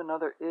what one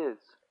another is.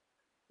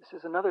 This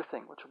is another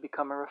thing which will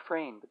become a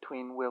refrain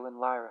between Will and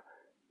Lyra,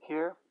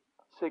 here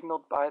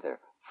signaled by their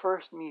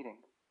first meeting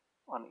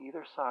on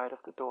either side of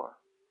the door.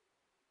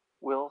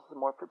 Will's the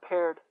more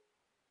prepared,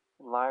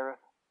 and Lyra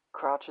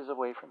crouches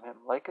away from him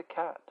like a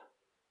cat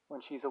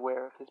when she's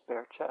aware of his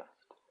bare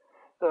chest,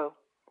 though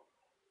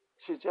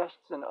she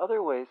suggests in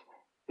other ways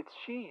it's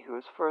she who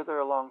is further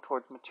along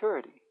towards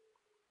maturity.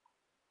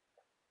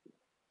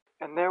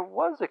 And there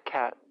was a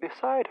cat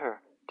beside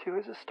her, to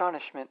his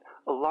astonishment,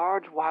 a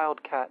large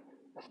wild cat,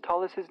 as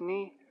tall as his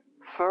knee,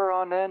 fur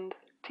on end,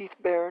 teeth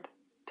bared,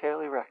 tail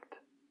erect.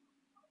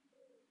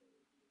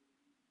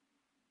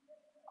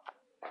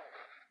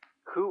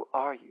 Who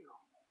are you?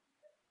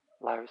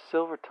 Lyra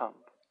Silvertongue.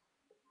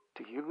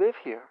 Do you live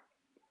here?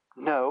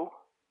 No.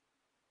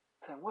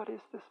 Then what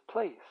is this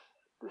place,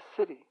 this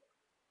city?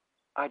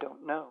 I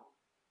don't know.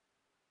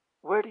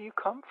 Where do you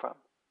come from?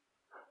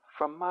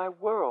 From my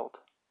world.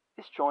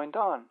 It's joined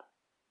on.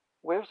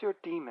 Where's your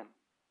demon?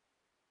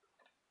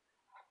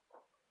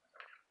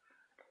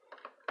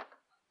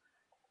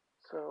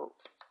 So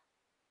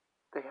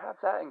they have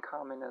that in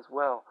common as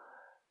well,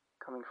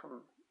 coming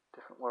from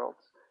different worlds.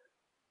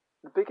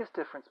 The biggest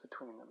difference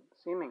between them,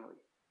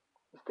 seemingly,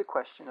 is the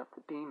question of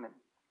the demon.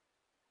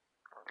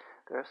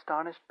 They're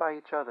astonished by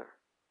each other.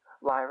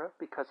 Lyra,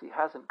 because he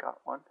hasn't got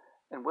one,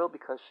 and Will,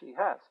 because she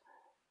has,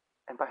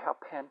 and by how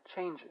Pan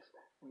changes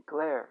and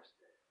glares,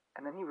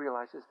 and then he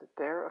realizes that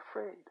they're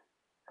afraid,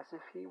 as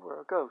if he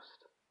were a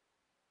ghost.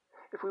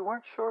 If we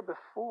weren't sure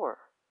before,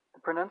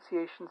 the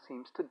pronunciation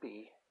seems to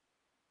be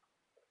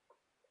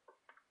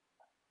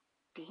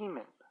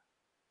demon,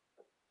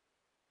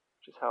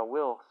 which is how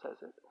Will says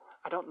it.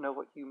 I don't know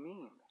what you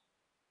mean.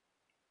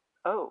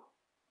 Oh,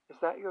 is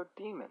that your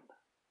demon?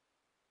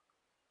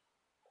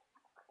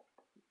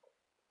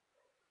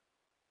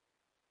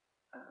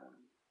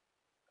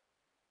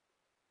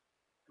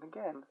 And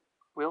again,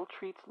 Will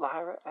treats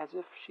Lyra as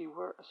if she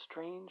were a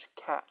strange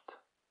cat.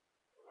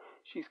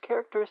 She's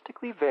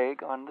characteristically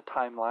vague on the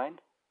timeline.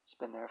 She's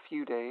been there a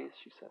few days,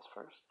 she says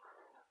first.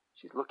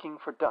 She's looking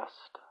for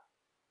dust.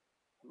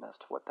 And as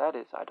to what that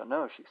is, I don't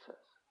know, she says,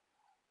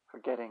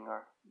 forgetting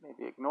or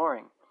maybe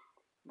ignoring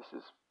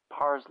Mrs.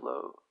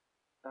 Parslow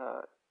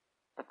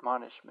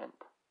admonishment,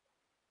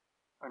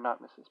 or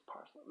not Mrs.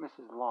 Parslow,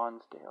 Mrs.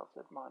 Lonsdale's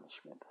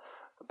admonishment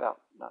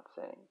about not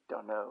saying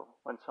don't know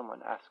when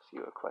someone asks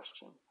you a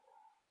question.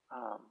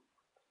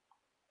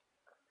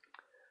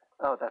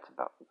 Oh, that's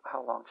about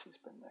how long she's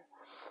been there.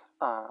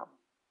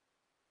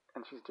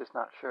 And she's just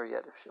not sure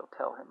yet if she'll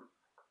tell him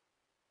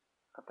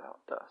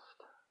about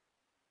dust.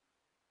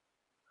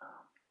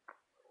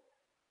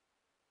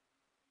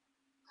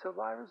 So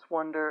Lyra's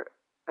wonder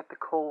at the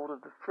cold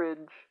of the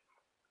fridge,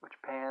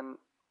 which Pan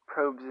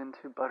probes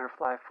into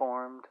butterfly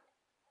formed,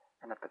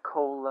 and at the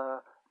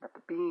cola, and at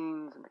the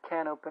beans, and the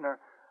can opener,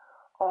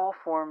 all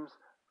forms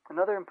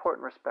another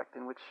important respect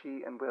in which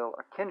she and Will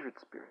are kindred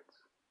spirits.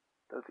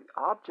 Though the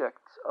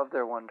objects of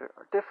their wonder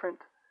are different,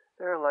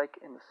 they are alike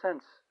in the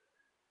sense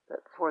that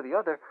for the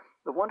other,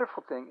 the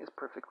wonderful thing is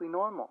perfectly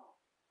normal,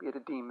 be it a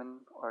demon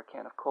or a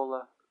can of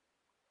cola,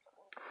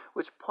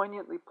 which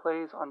poignantly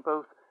plays on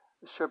both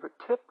the sherbet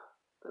tip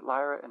that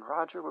Lyra and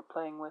Roger were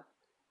playing with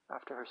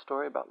after her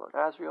story about Lord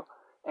Asriel,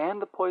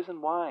 and the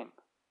poison wine,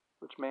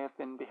 which may have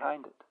been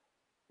behind it.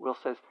 Will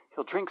says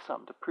he'll drink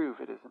some to prove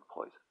it isn't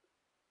poison.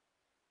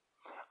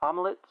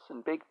 Omelets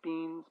and baked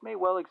beans may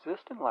well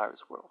exist in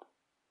Lyra's world,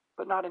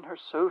 but not in her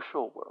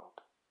social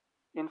world,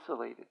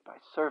 insulated by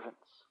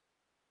servants.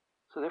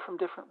 So they're from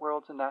different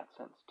worlds in that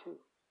sense, too.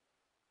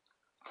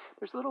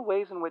 There's little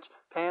ways in which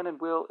Pan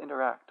and Will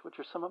interact, which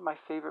are some of my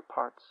favorite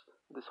parts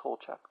of this whole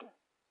chapter.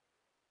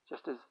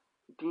 Just as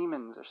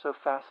demons are so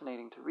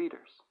fascinating to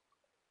readers.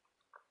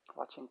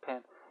 Watching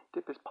Pan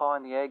dip his paw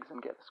in the eggs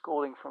and get a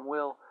scolding from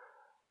Will,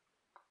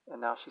 and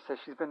now she says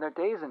she's been there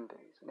days and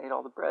days and ate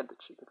all the bread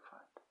that she could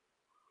find.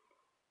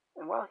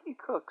 And while he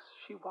cooks,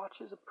 she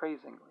watches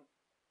appraisingly.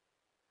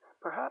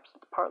 Perhaps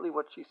it's partly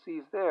what she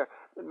sees there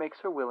that makes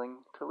her willing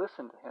to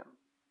listen to him,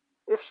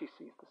 if she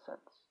sees the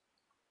sense.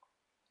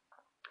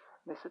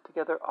 They sit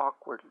together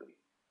awkwardly.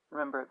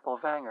 Remember at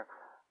Bolvangar,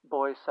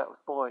 boys sat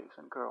with boys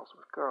and girls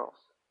with girls.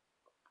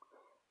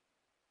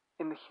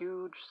 In the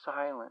huge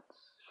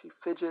silence, she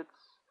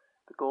fidgets,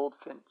 the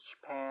goldfinch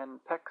Pan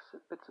pecks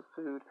at bits of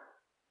food,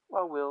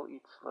 while Will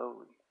eats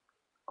slowly,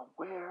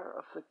 aware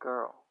of the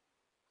girl.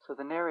 So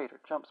the narrator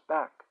jumps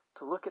back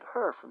to look at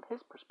her from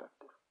his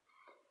perspective.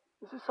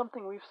 This is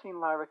something we've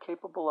seen Lyra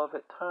capable of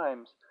at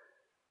times,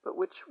 but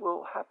which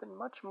will happen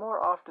much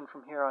more often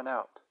from here on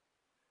out,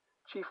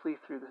 chiefly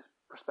through the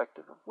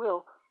perspective of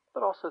Will,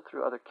 but also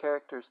through other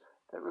characters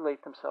that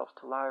relate themselves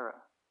to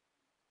Lyra.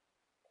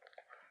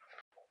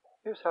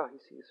 Here's how he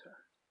sees her.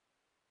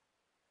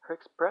 Her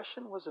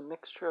expression was a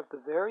mixture of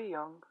the very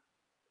young,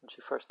 when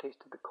she first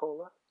tasted the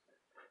cola,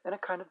 and a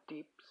kind of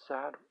deep,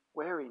 sad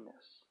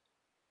wariness.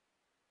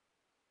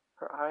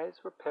 Her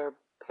eyes were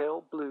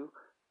pale blue,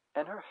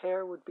 and her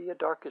hair would be a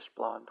darkish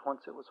blonde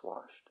once it was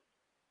washed,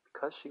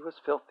 because she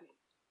was filthy,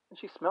 and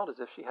she smelled as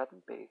if she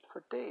hadn't bathed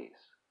for days.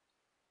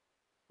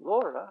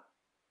 Lara?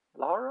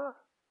 Lyra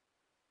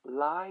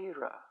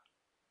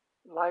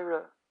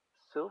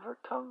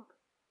Silvertongue?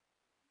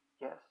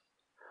 Yes.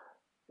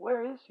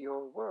 Where is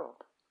your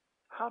world?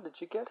 How did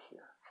you get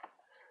here?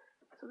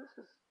 So this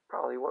is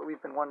probably what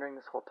we've been wondering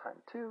this whole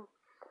time too,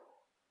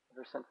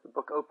 ever since the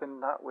book opened,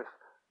 not with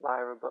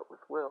Lyra but with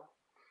Will.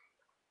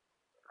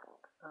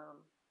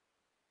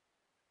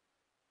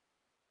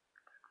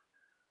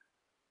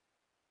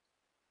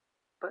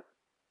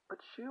 But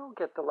she'll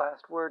get the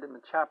last word in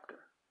the chapter.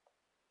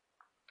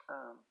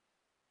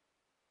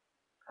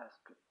 As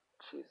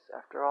she's,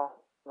 after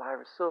all,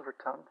 Lyra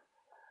Silvertongue.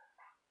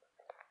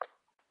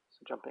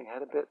 So jumping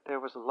ahead a bit, there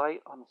was a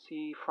light on the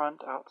sea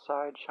front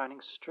outside, shining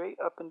straight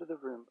up into the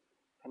room,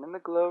 and in the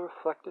glow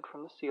reflected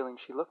from the ceiling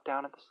she looked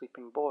down at the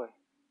sleeping boy.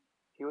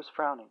 He was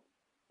frowning.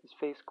 His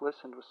face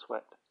glistened with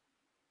sweat.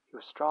 He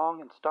was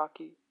strong and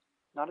stocky,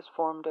 not as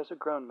formed as a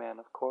grown man,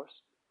 of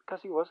course,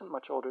 because he wasn't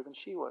much older than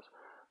she was,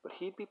 but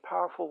he'd be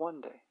powerful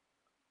one day.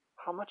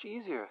 How much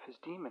easier if his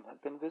demon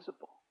had been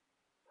visible.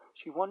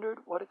 She wondered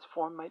what its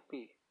form might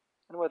be,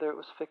 and whether it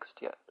was fixed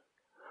yet.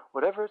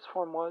 Whatever its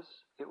form was,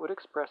 it would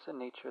express a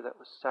nature that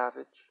was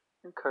savage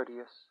and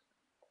courteous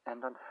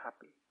and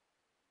unhappy.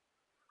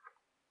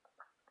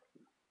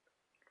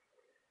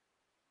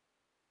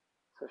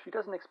 So she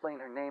doesn't explain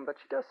her name, but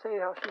she does say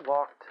how she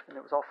walked, and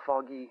it was all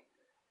foggy.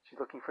 She's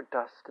looking for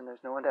dust, and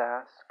there's no one to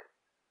ask.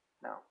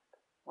 Now,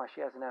 why she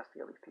hasn't asked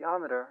the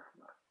alethiometer, I'm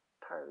not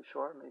entirely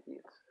sure. Maybe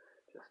it's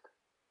just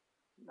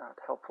not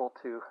helpful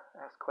to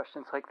ask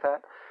questions like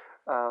that.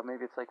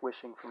 Maybe it's like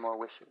wishing for more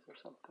wishes or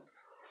something.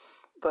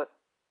 But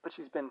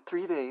she's been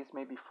 3 days,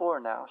 maybe 4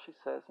 now, she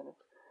says, and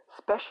it's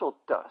special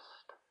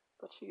dust.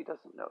 But she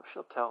doesn't know if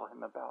she'll tell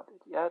him about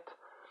it yet.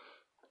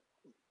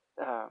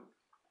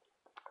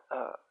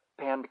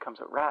 Pan becomes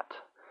a rat,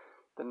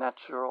 the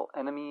natural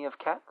enemy of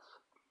cats,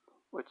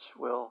 which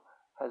Will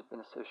has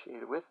been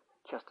associated with,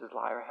 just as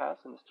Lyra has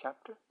in this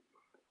chapter.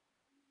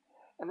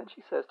 And then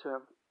she says to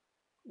him,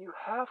 "You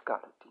have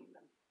got a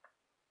demon.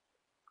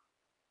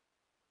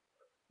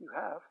 You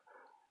have.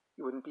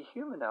 You wouldn't be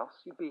human else.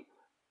 You'd be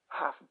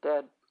half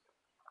dead."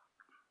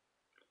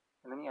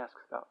 And then he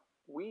asks about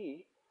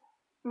we,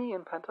 me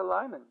and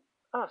Pantalaimon,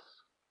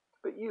 us.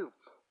 But you,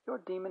 your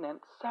demon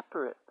ain't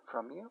separate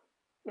from you.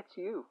 It's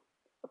you,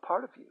 a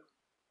part of you.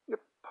 You're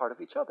part of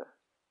each other.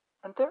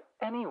 And they're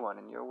anyone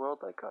in your world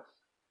like us.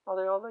 Are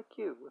they all like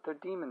you, with their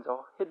demons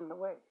all hidden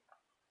away?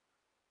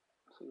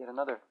 So yet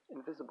another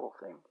invisible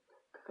thing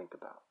to think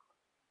about.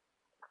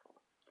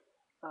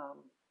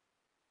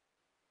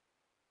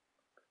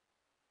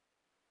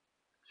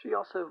 She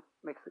also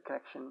makes the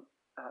connection,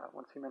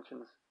 once he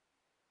mentions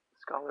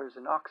scholars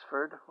in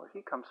Oxford, where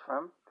he comes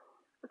from,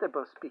 but they're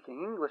both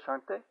speaking English,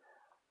 aren't they?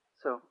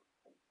 So,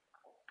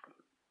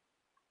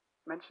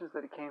 mentions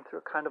that he came through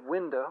a kind of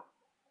window.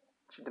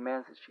 She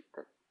demands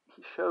that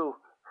he show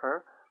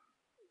her,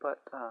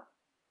 but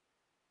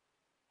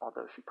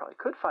although she probably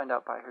could find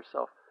out by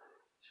herself,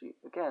 she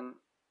again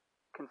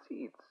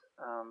concedes.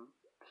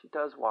 She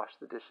does wash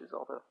the dishes,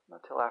 although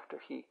not till after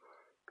he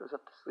goes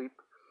up to sleep.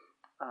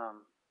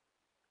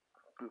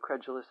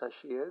 Incredulous as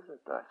she is, as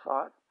I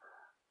thought,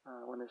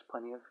 when there's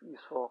plenty of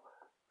useful,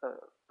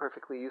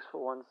 perfectly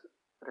useful ones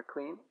that are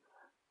clean.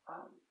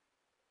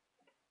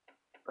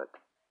 But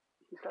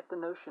he's got the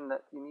notion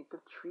that you need to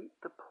treat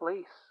the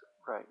place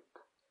right.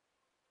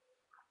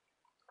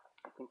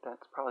 I think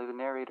that's probably the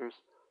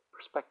narrator's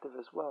perspective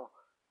as well.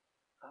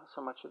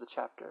 So much of the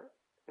chapter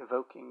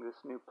evoking this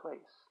new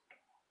place.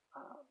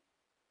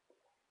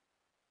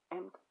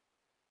 And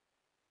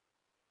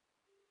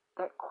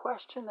that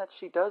question that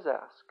she does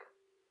ask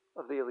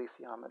of the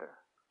alethiometer,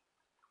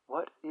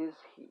 what is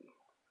he?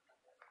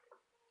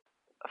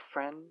 A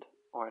friend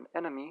or an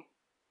enemy?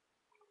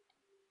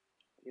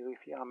 The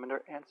alethiometer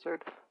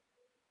answered,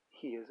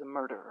 he is a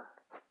murderer.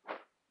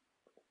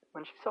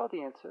 When she saw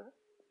the answer,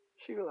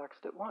 she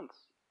relaxed at once.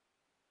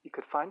 He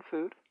could find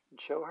food and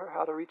show her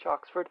how to reach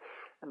Oxford,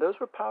 and those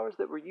were powers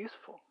that were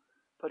useful,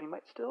 but he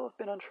might still have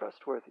been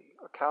untrustworthy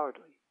or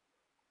cowardly.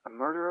 A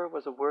murderer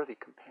was a worthy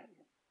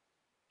companion.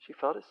 She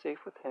felt as safe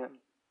with him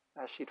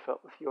as she'd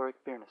felt with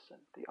Yorick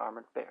Byrnison, the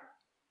armored bear.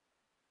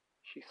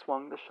 She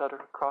swung the shutter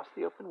across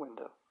the open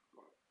window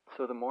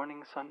so the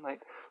morning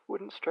sunlight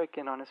wouldn't strike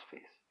in on his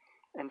face,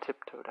 and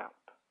tiptoed out.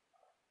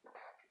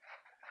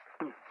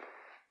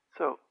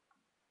 So,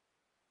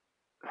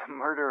 the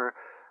murderer,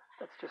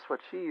 that's just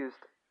what she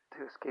used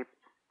to escape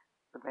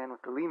the man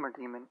with the lemur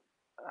demon.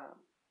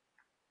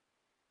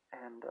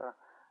 And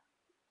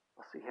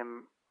we'll see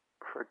him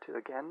referred to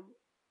again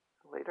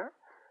later.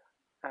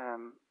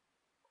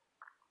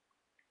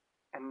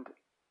 And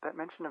that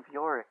mention of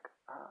Yorick,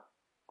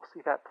 we'll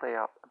see that play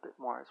out a bit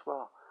more as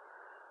well.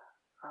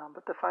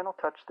 But the final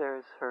touch there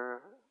is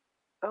her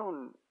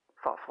own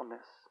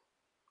thoughtfulness,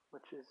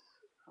 which is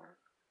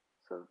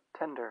so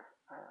tender,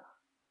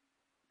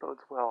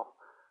 bodes well.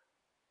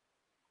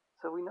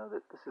 So we know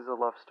that this is a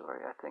love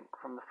story, I think,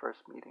 from the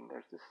first meeting.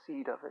 There's the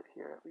seed of it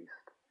here, at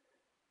least.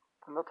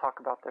 And they'll talk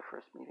about their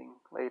first meeting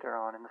later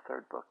on in the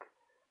third book.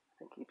 I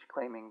think each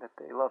claiming that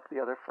they loved the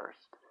other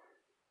first.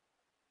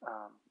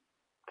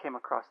 Came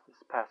across this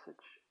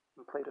passage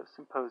in Plato's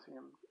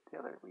Symposium the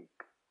other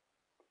week.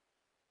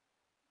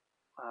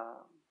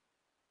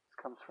 This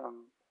comes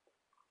from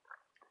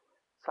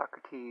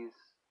Socrates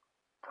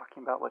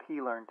talking about what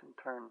he learned in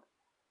turn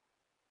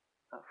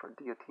for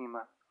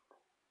Diotima,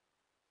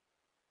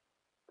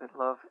 that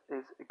love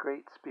is a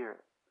great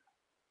spirit,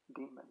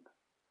 demon,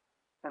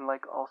 and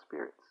like all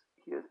spirits,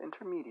 he is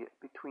intermediate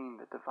between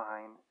the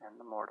divine and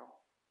the mortal.